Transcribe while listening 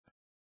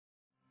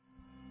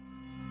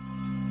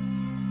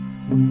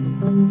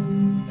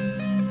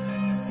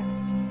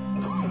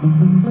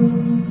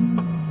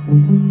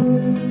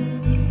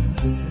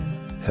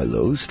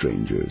Hello,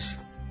 strangers,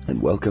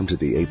 and welcome to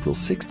the April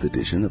 6th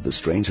edition of the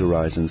Strange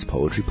Horizons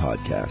Poetry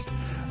Podcast.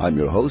 I'm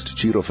your host,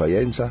 Ciro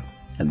Faienza,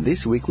 and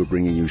this week we're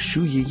bringing you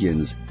Shuyi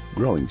Yin's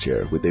Growing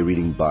Chair with a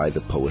reading by the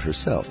poet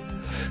herself.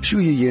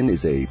 Shuyi Yin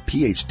is a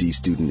PhD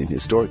student in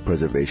historic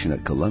preservation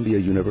at Columbia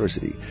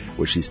University,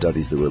 where she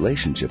studies the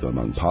relationship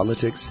among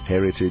politics,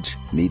 heritage,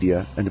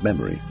 media, and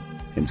memory.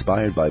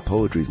 Inspired by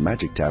poetry's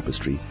magic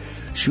tapestry,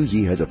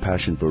 Shuyi has a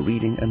passion for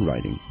reading and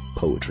writing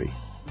poetry.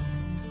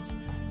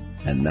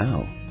 And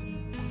now,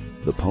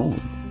 the poem.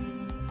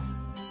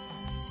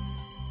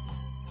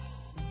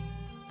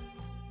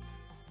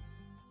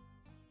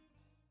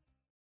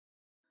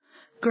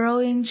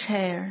 Growing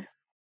Chair,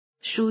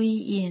 Shuyi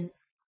Yin.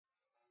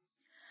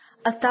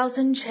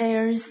 1,000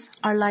 chairs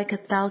are like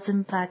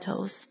 1,000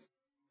 petals.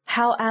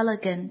 How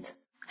elegant,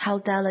 how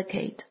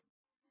delicate.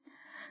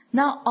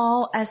 Not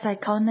all as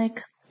iconic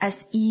as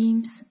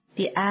Eames,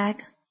 the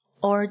egg,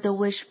 or the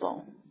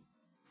wishbone.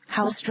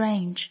 How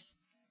strange.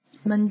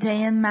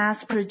 Mundane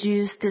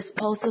mass-produced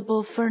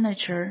disposable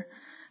furniture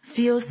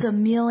fills the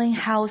milling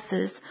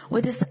houses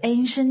with its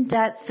ancient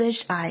dead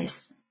fish eyes.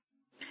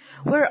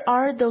 Where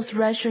are those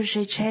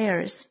recherche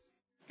chairs?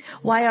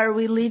 Why are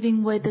we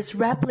living with these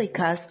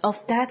replicas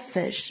of dead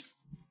fish?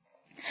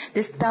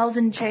 These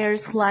 1,000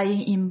 chairs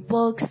lying in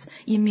books,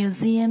 in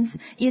museums,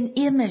 in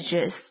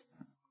images,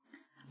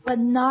 but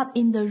not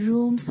in the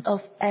rooms of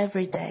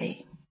every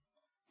day.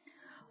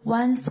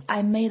 Once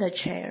I made a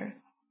chair.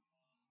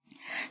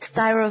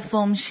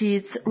 Styrofoam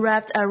sheets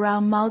wrapped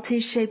around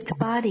multi-shaped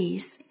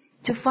bodies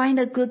to find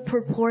a good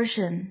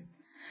proportion,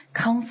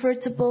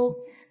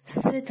 comfortable,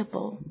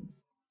 sittable.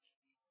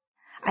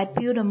 I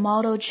built a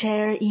model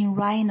chair in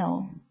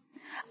rhino,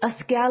 a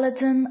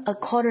skeleton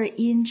 1/4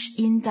 inch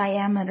in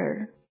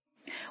diameter,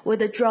 with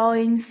the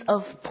drawings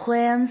of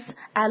plans,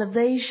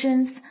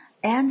 elevations,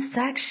 and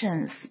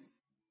sections.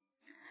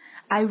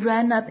 I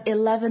ran up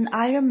 11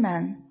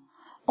 Ironmen.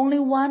 Only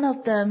one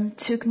of them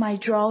took my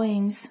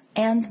drawings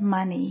and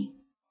money.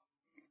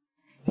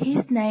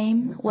 His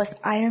name was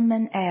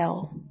Ironman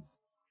L.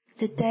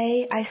 The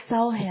day I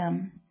saw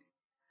him,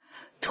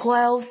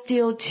 12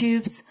 steel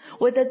tubes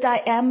with a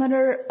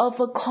diameter of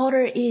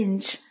 1/4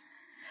 inch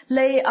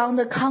lay on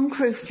the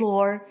concrete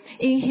floor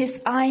in his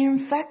iron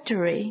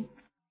factory.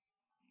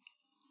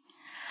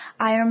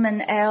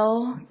 Ironman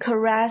L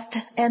caressed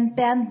and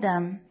bent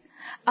them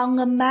on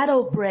a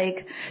metal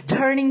brake,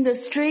 turning the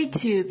straight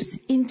tubes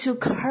into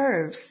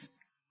curves,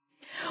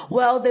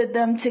 welded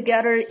them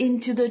together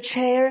into the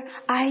chair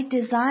I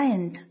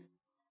designed.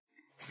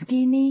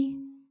 Skinny,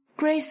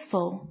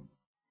 graceful,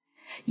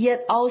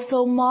 yet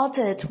also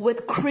mottled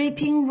with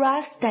creeping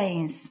rust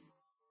stains.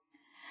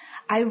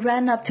 I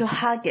ran up to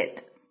hug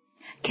it,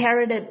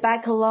 carried it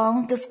back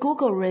along the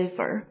Schuylkill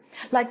River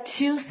like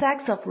 2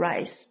 sacks of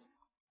rice.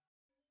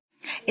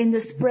 In the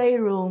spray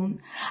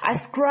room, I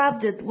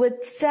scrubbed it with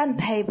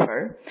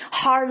sandpaper,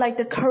 hard like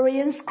the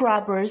Korean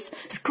scrubbers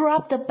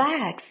scrub the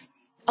backs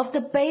of the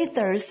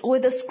bathers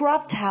with a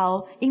scrub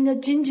towel in a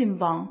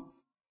jinjinbang.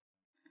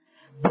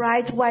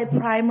 Bright white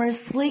primer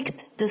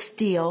slicked the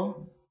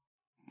steel.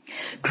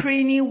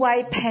 Creamy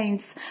white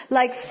paints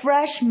like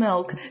fresh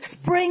milk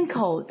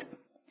sprinkled,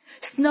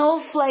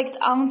 snowflaked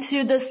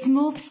onto the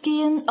smooth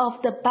skin of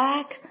the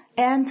back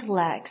and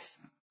legs.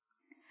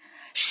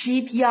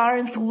 Sheep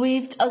yarns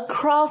weaved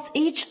across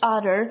each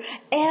other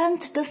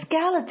and the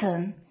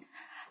skeleton.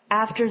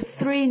 After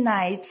 3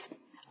 nights,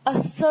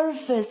 a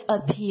surface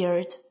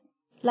appeared,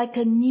 like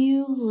a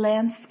new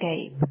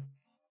landscape.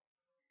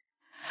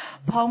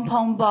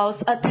 Pom-pom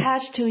balls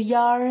attached to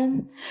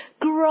yarn,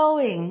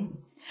 growing,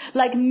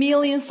 like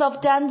millions of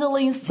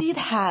dandelion seed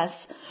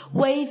heads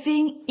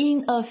waving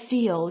in a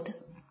field.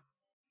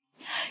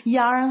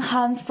 Yarn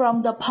hung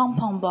from the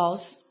pom-pom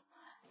balls,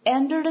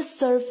 under the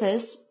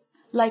surface,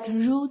 like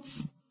roots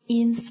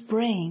in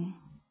spring.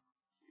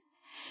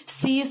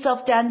 Seeds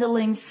of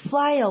dandelions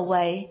fly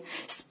away,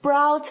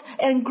 sprout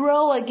and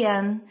grow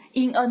again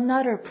in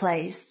another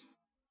place.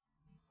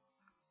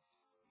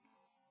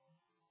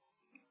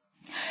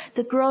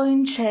 The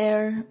growing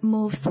chair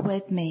moves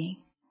with me,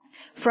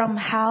 from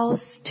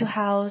house to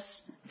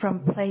house,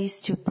 from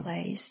place to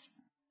place.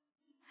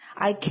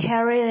 I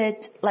carry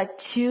it like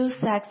 2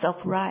 sacks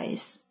of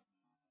rice.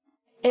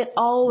 It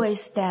always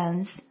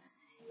stands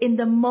in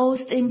the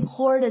most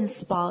important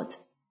spot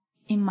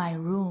in my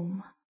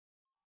room.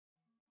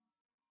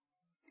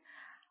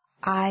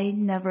 I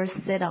never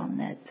sit on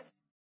it.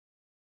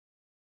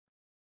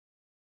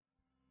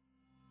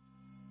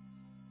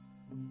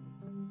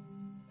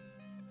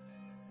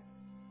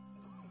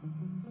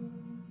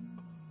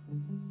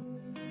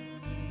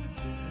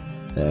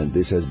 And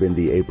this has been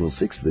the April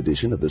 6th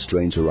edition of the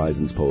Strange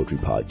Horizons Poetry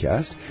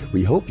Podcast.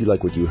 We hope you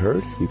like what you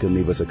heard. You can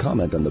leave us a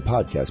comment on the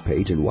podcast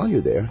page, and while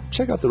you're there,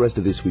 check out the rest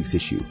of this week's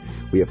issue.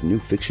 We have new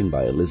fiction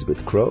by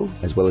Elizabeth Crow,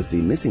 as well as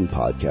the Missing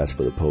podcast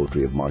for the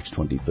poetry of March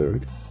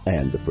 23rd,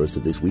 and the first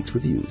of this week's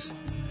reviews.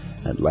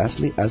 And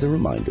lastly, as a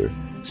reminder,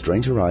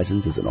 Strange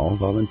Horizons is an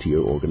all-volunteer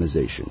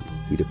organization.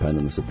 We depend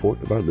on the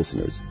support of our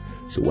listeners.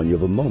 So when you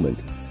have a moment,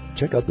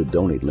 check out the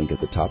donate link at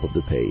the top of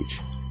the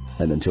page.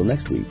 And until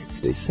next week,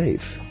 stay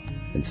safe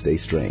and stay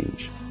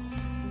strange.